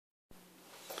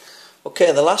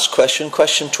Okay, the last question,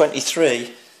 question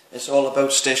 23, is all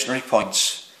about stationary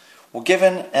points. We're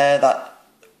given that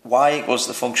y equals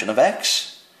the function of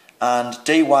x and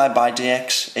dy by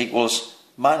dx equals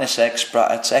minus x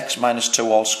brackets x minus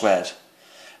 2 all squared.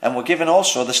 And we're given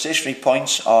also the stationary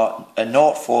points are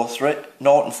 0, 4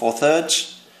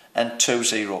 4/3 and 2,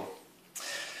 0.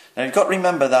 Now you've got to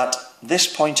remember that this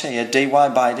point here, dy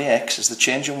by dx, is the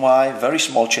change in y, very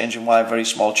small change in y, very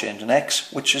small change in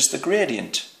x, which is the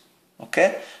gradient.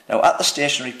 Okay, now at the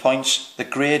stationary points, the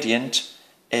gradient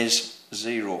is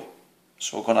 0.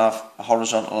 So we're going to have a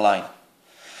horizontal line.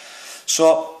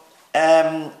 So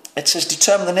it says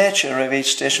determine the nature of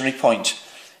each stationary point.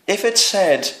 If it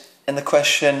said in the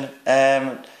question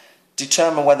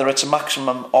determine whether it's a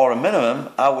maximum or a minimum,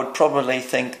 I would probably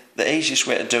think the easiest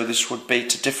way to do this would be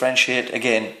to differentiate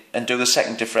again and do the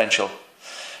second differential.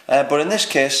 But in this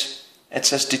case, it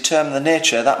says determine the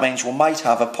nature. That means we might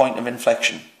have a point of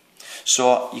inflection.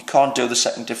 So you can't do the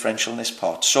second differential in this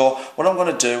part. So what I'm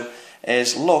going to do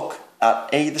is look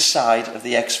at either side of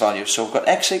the x value. So we've got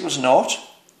x equals 0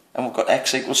 and we've got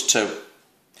x equals 2.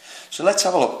 So let's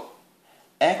have a look.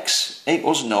 X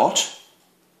equals 0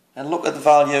 and look at the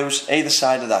values either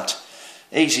side of that.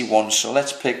 Easy one. So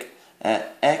let's pick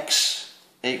x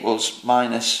equals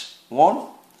minus 1.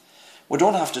 We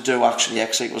don't have to do actually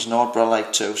x equals 0, but I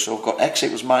like to. So we've got x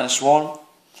equals minus 1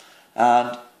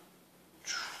 and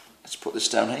let's put this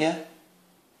down here.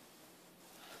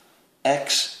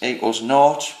 X equals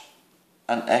 0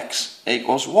 and x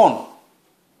equals 1.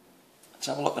 Let's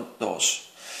have a look at those.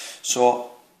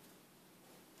 So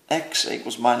x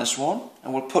equals minus 1,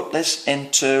 and we'll put this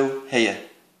into here,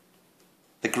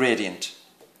 the gradient.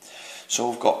 So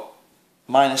we've got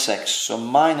minus x, so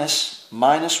minus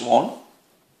 1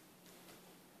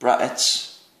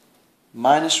 brackets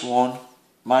minus 1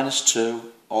 minus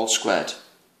 2 all squared.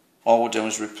 All we're doing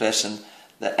is replacing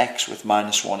the x with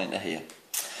minus 1 into here.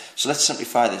 So let's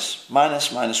simplify this.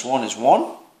 Minus 1 is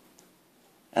 1.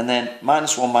 And then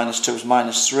minus 1 minus 2 is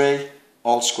minus 3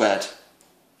 all squared.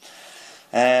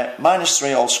 Minus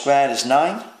 3 all squared is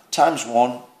 9. Times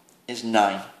 1 is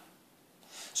 9.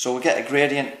 So we get a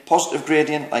gradient, positive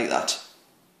gradient like that.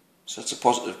 So it's a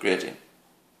positive gradient.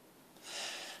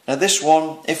 Now this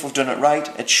one, if we've done it right,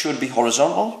 it should be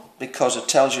horizontal, because it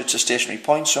tells you it's a stationary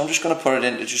point, so I'm just going to put it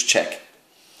in to just check.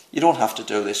 You don't have to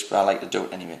do this, but I like to do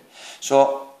it anyway.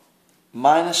 So,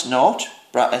 minus 0,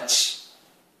 brackets,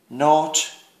 0,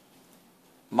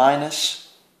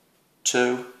 minus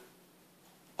 2,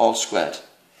 all squared.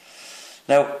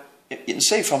 Now, you can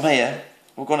see from here,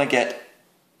 we're going to get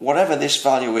whatever this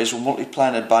value is, we're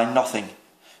multiplying it by nothing.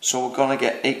 So we're going to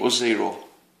get equals 0.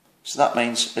 So that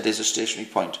means it is a stationary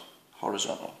point,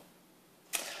 horizontal.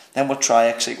 Then we'll try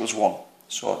x equals 1.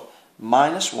 So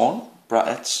minus 1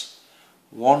 brackets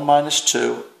 1 minus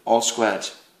 2 all squared.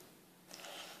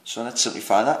 So let's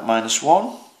simplify that. Minus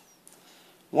 1.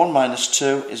 1 minus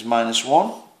 2 is minus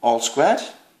 1 all squared.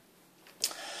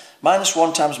 Minus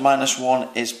 1 times minus 1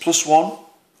 is plus 1.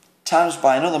 Times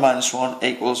by another minus 1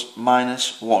 equals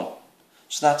minus 1.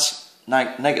 So that's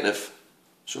negative.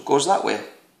 So it goes that way.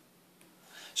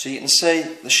 So you can see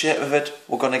the shape of it,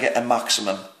 we're going to get a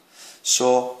maximum.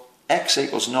 So x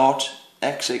equals 0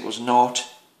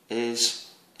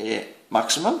 is a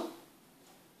maximum.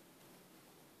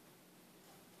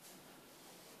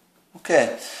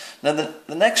 Okay, now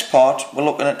the next part, we're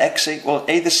looking at x equal,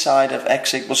 either side of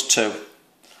x equals 2.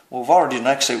 Well, we've already done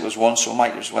x equals 1, so we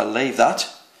might as well leave that.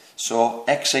 So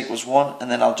x equals 1, and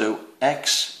then I'll do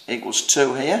x equals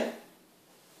 2 here,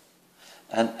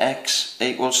 and x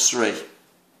equals 3.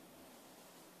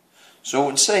 So we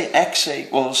can say x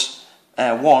equals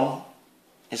 1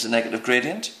 is a negative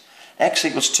gradient. X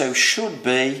equals 2 should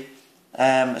be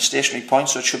a stationary point,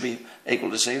 so it should be equal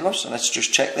to 0. So let's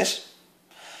just check this.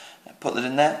 Put that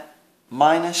in there.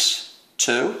 Minus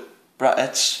 2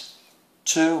 brackets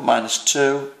 2 minus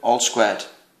 2 all squared.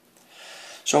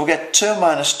 So we get 2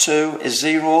 minus 2 is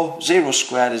 0. 0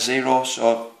 squared is 0.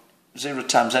 So 0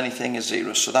 times anything is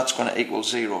 0. So that's going to equal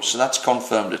 0. So that's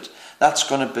confirmed it. That's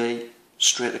going to be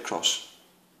straight across.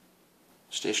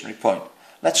 Stationary point.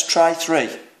 Let's try 3.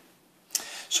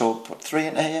 So put 3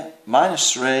 into here.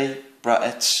 Minus 3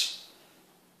 brackets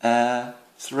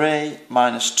 3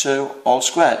 minus 2 all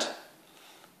squared.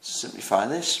 Simplify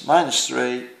this. Minus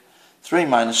 3. 3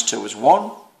 minus 2 is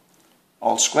 1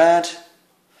 all squared.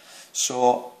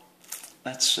 So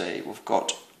let's see. We've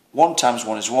got 1 times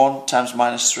 1 is 1 times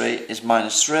minus 3 is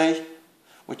minus 3,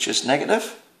 which is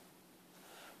negative,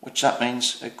 which that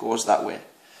means it goes that way.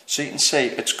 So you can see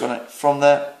it's going to, from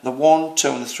the 1, 2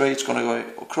 and the 3, it's going to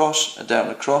go across and down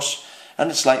across,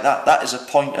 and it's like that. That is a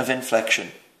point of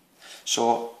inflection.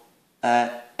 So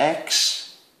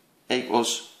x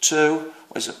equals 2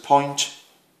 is a point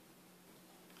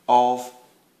of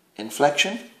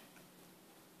inflection.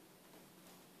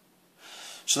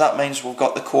 So that means we've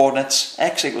got the coordinates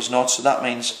x equals 0, so that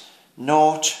means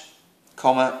 0,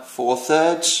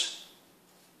 4/3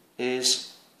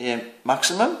 is a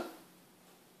maximum.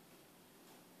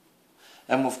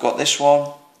 And we've got this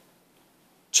one,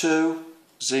 2,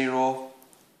 0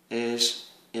 is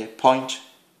a point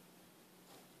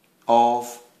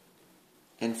of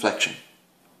inflection.